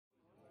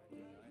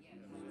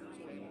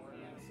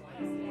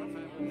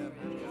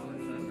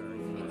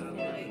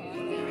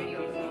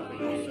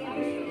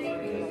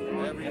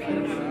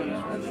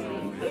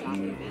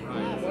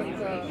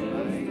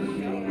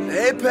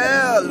Hey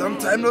pal, long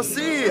time no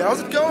see. How's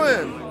it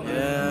going?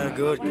 Yeah,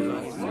 good.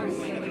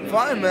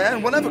 Fine,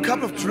 man. Wanna have a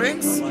couple of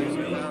drinks?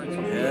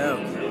 Yeah.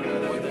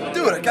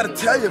 Dude, I gotta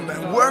tell you,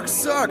 man, work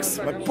sucks.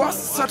 My boss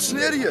is such an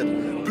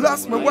idiot.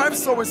 Plus, my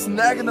wife's always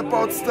nagging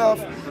about stuff.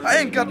 I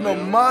ain't got no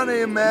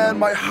money, man.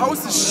 My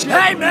house is shit.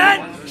 Hey,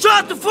 man!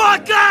 Shut the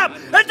fuck up!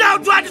 And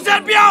don't try to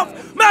set me off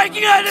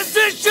making a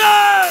decision!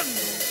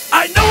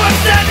 I know I'm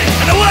standing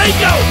and I wanna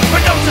go, but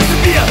don't just a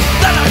beer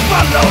that I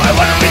follow. I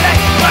wanna relax,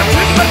 I'm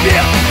drinking my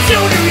beer. See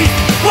the reason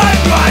why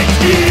I'm right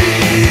here.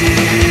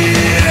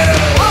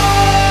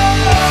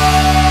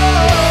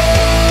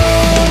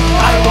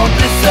 I won't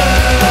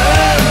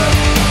listen.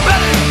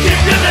 Better you keep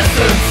your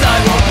distance. I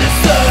won't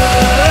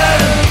listen.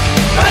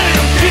 Better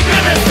you keep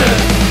your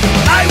distance.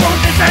 I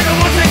won't listen, I don't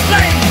want to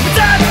explain.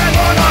 Instead I'm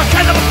on all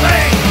kind of a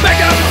plane.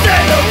 Make a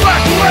mistake or walk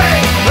away.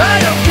 I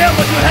don't care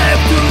what you have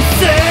to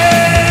say.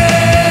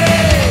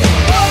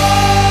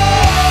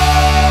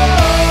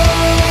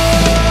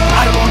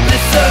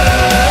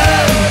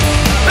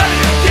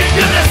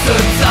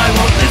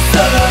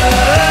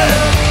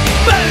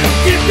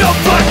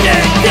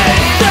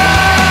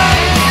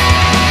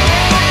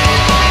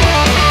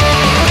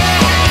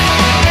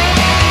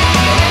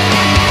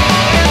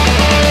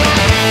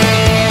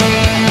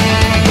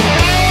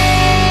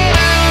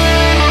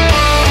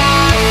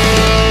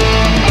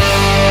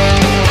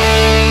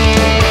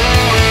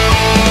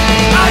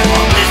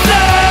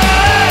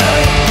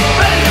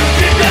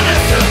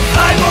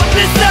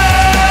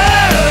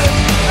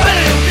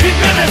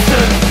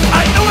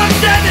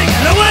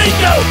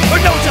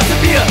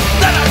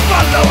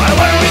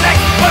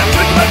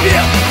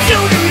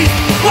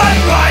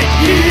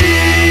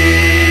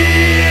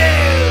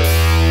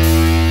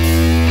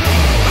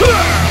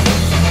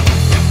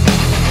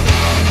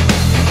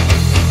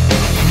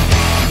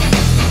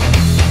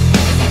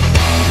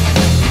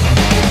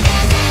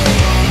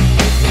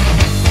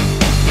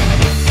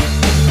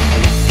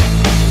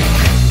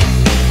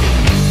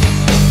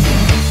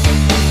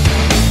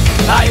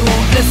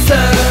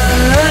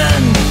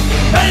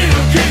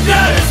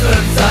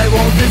 I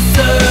won't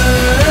listen.